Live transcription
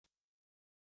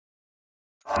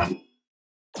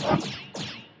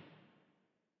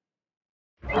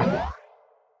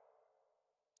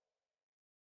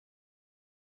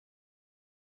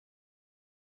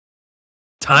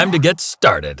Time to get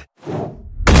started.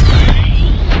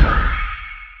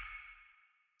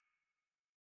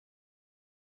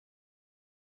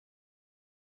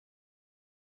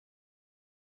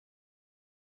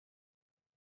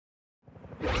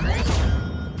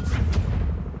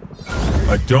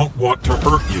 I don't want to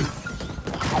hurt you.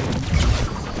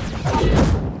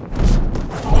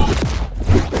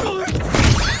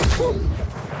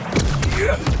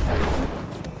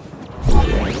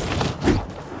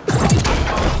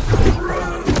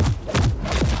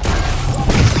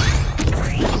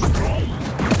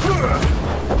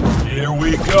 Here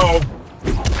we go.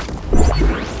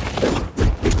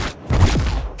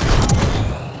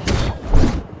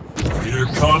 Here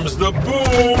comes the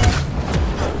boom.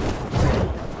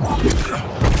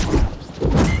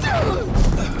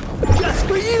 Just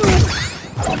for you!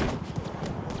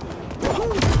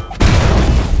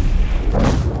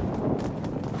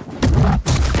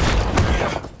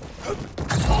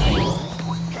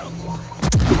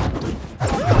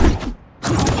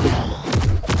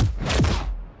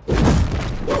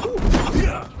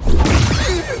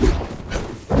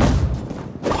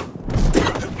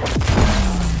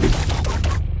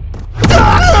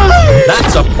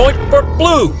 That's a point for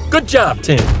blue. Good job,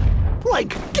 team.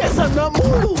 Like, guess I'm not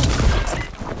mortal!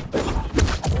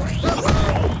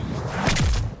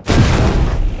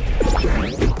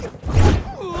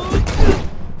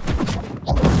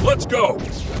 Let's go.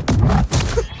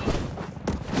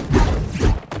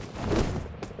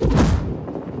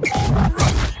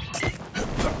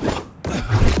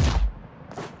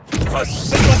 A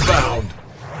single bound.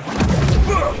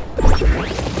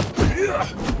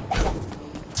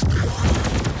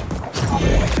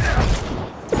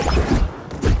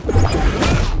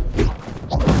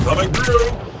 Coming through.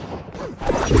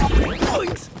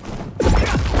 Thanks.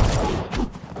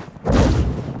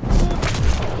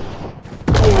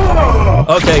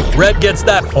 Okay, red gets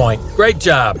that point. Great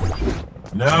job.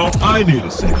 Now I need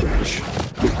a sandwich.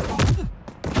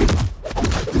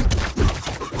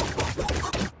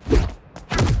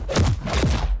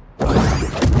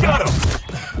 Got him.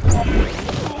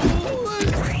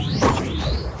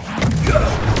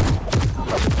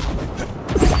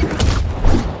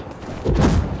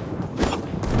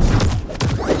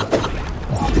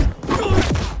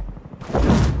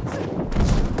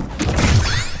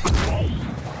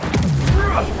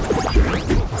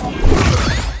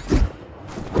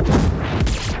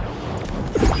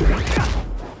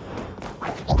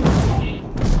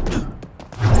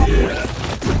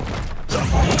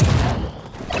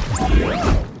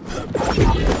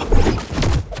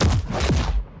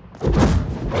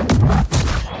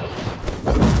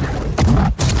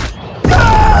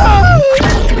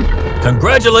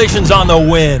 Congratulations on the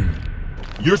win.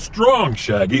 You're strong,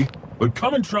 Shaggy, but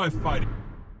come and try fighting.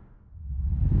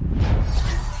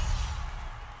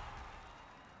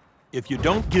 If you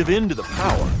don't give in to the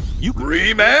power, you can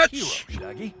Rematch? be a hero,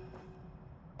 Shaggy.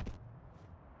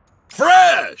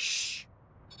 Fresh!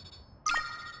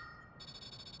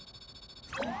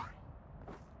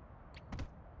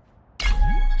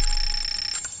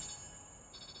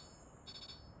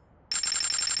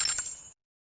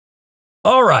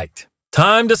 All right,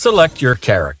 time to select your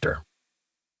character.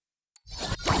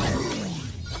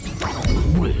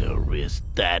 Where is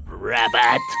that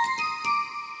rabbit?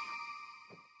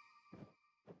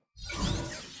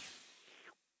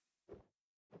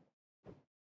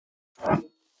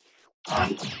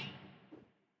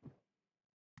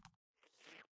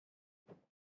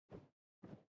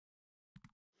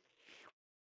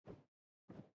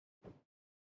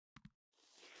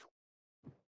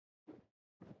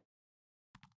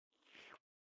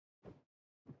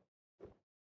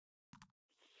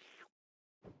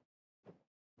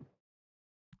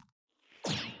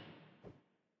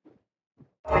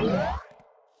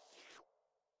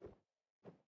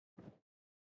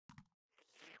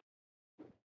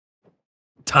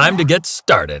 Time to get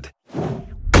started.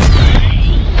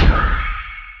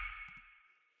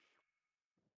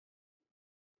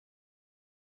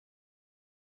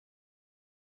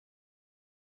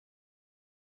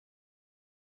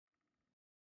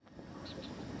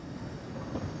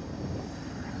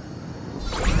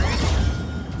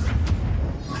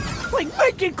 Like,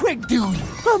 make it quick, dude!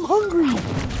 I'm hungry!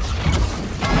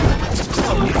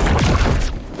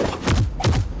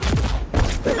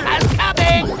 I'm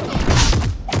coming!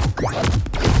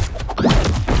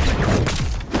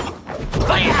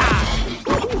 Fire!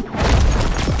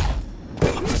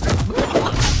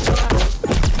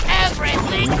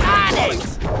 Everything!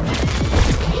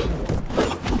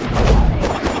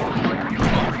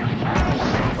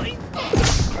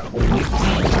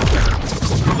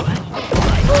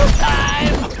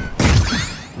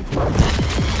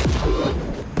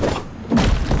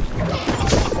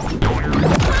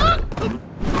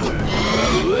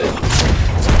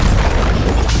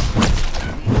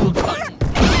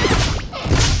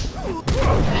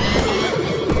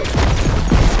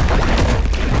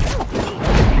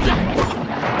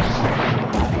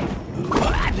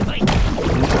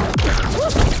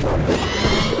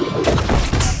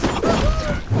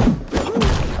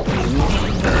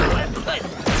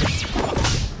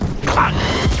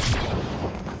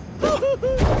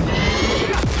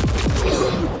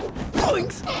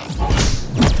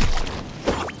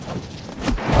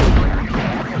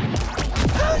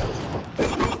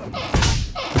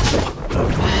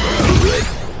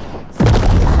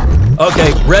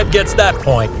 Okay, red gets that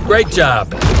point. Great job.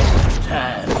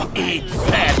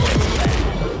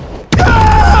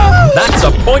 That's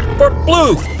a point for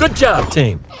blue. Good job,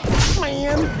 team.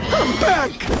 Man, I'm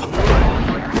back.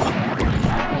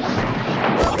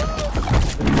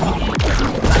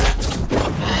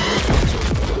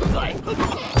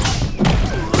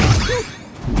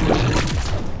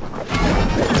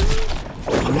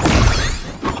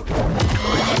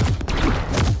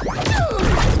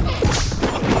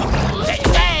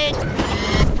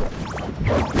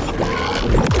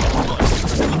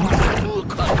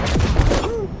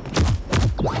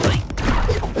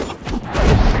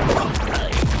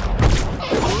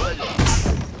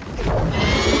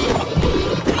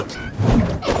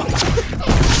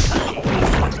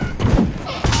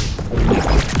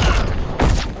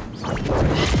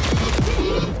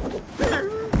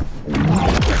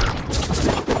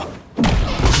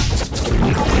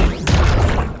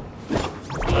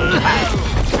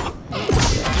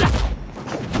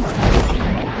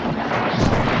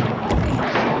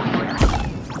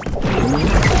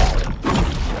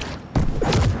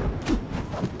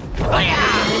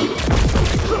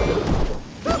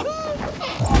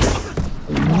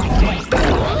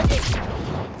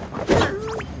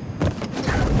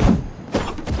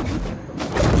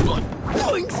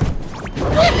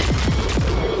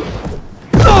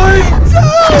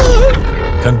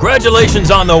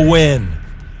 Congratulations on the win.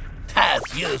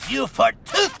 Taz use you for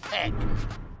toothpick.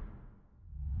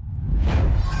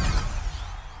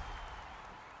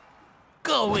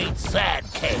 Go eat sad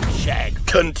cake, Shag.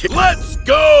 Let's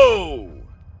go!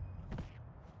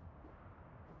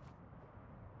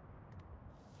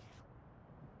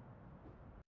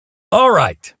 All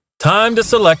right, time to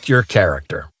select your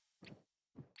character.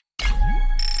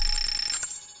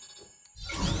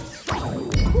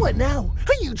 What now?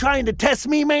 Are you trying to test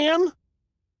me, man?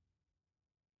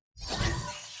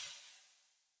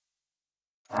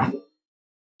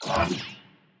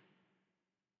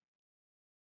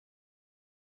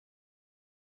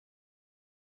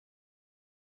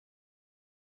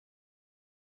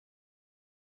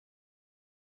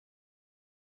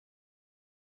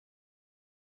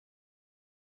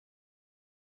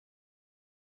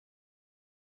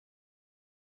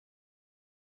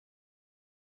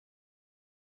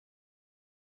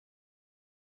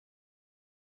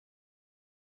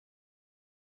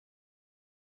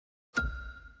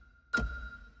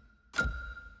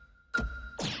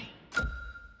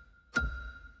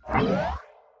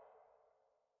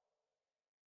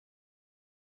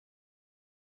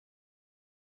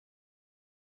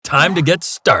 Time to get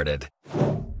started.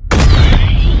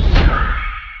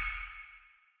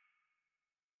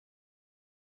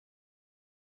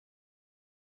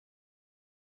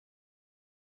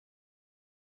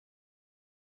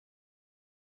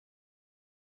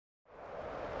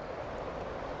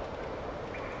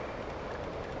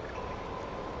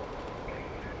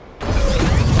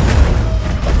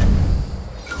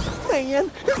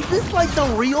 Man, is this like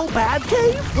the real bad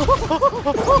cave?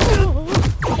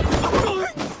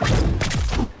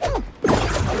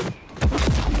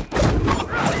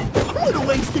 What a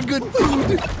waste of good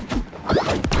food!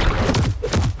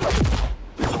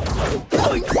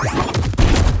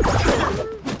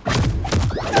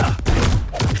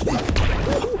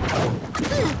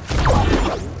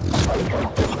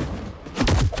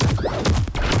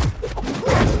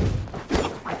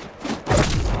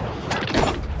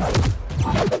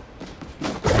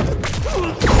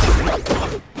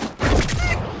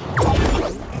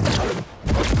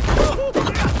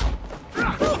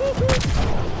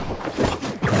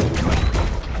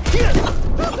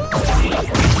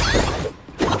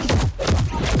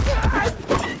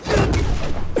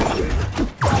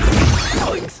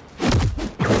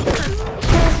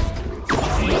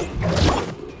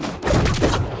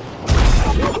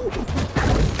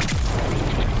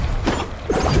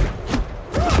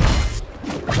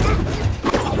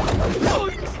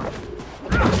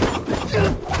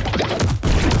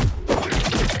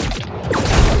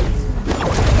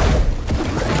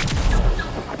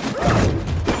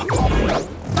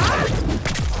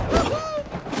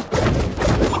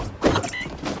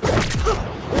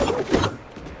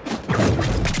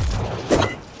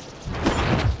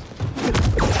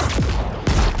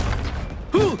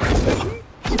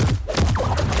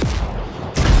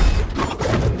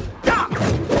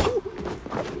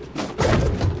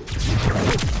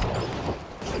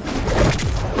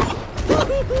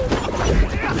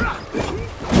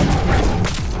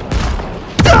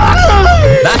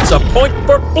 That's a point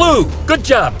for blue. Good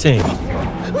job, team.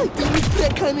 I think it's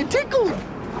that kind of tickle.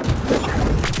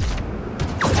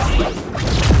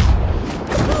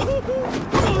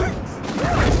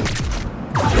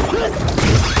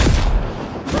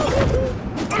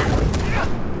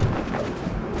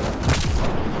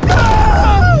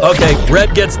 Okay,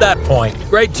 red gets that point.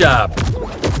 Great job.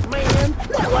 Man,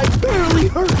 that like barely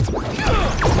hurt.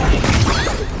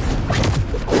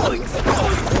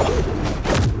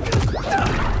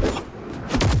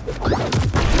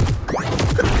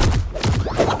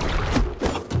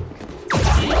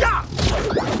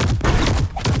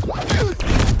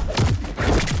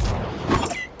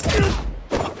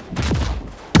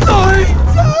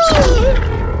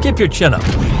 Keep your chin up.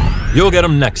 You'll get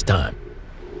them next time.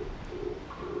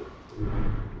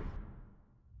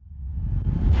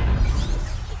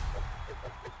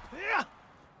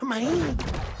 Man,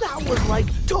 that was like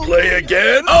totally... Play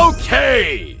again?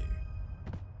 Okay!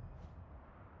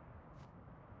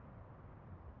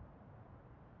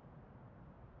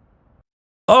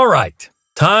 All right,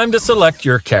 time to select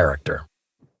your character.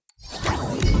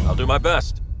 I'll do my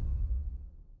best.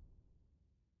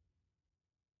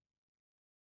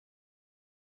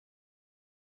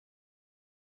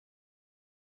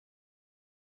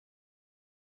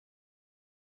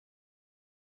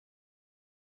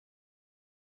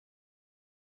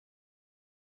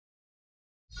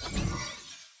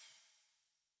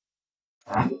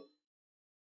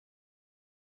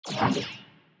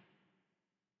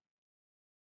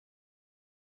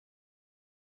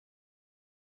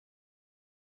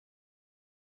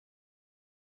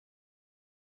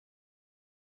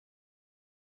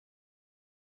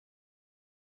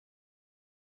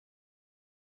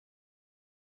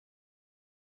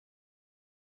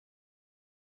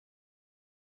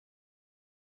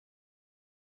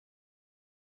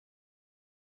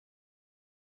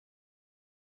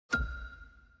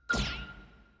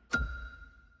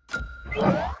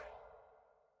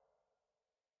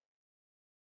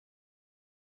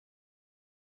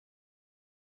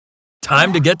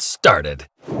 Time to get started.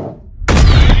 You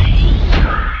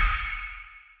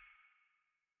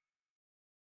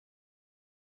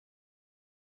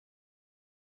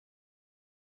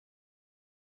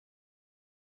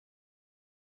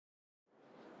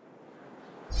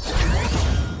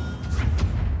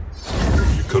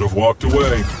could have walked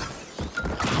away.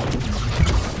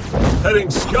 Heading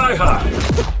sky high.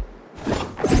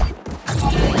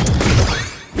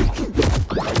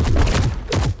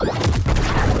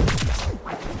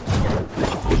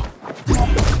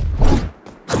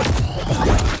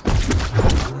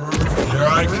 Here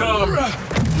I come.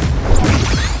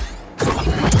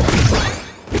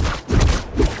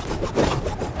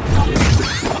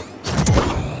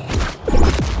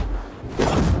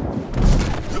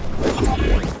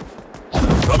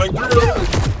 Coming through.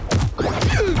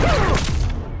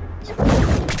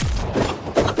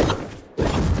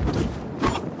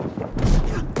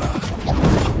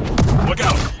 Look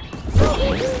out.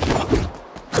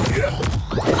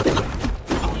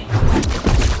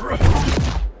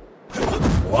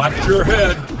 Watch your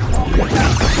head.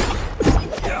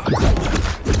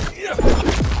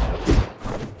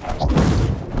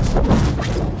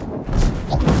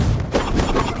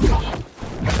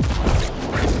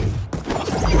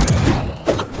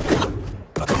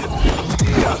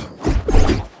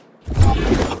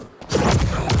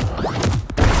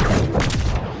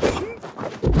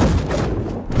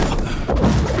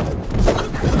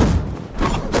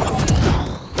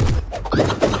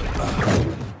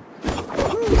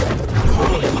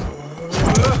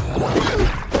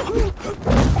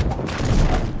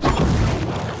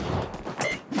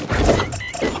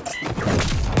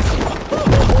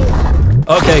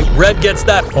 Okay, red gets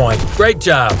that point. Great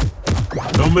job.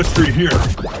 No mystery here.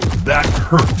 That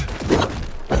hurt.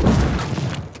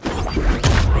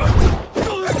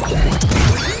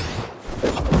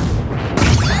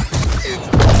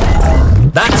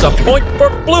 That's a point for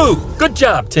blue. Good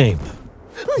job, team.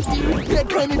 That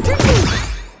kind of tickle.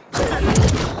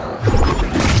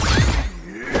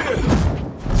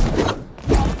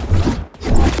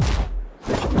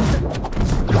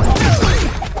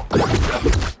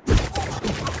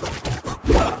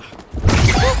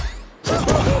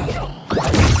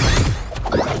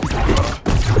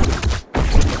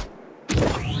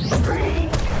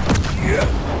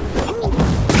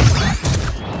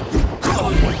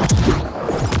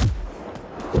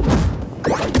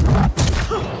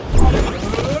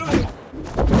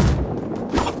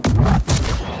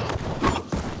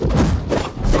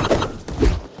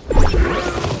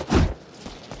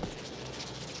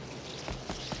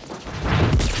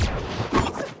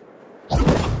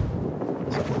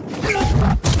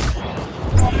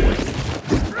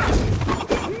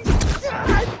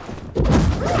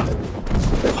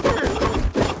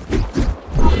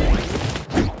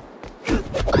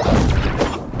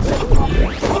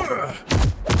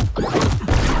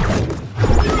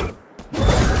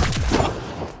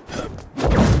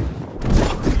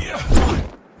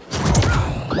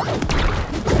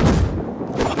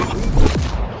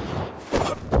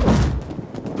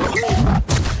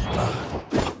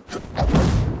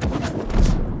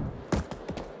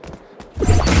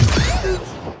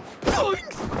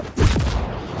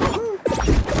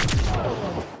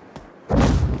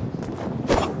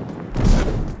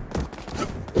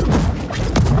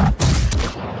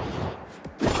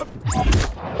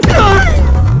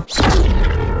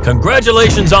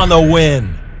 Congratulations on the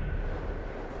win!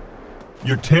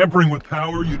 You're tampering with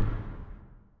power, you...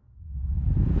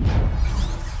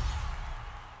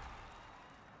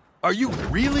 Are you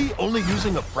really only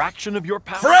using a fraction of your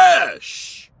power?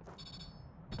 Fresh!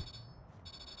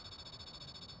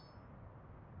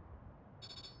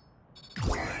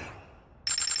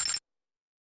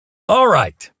 All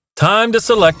right, time to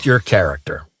select your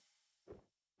character.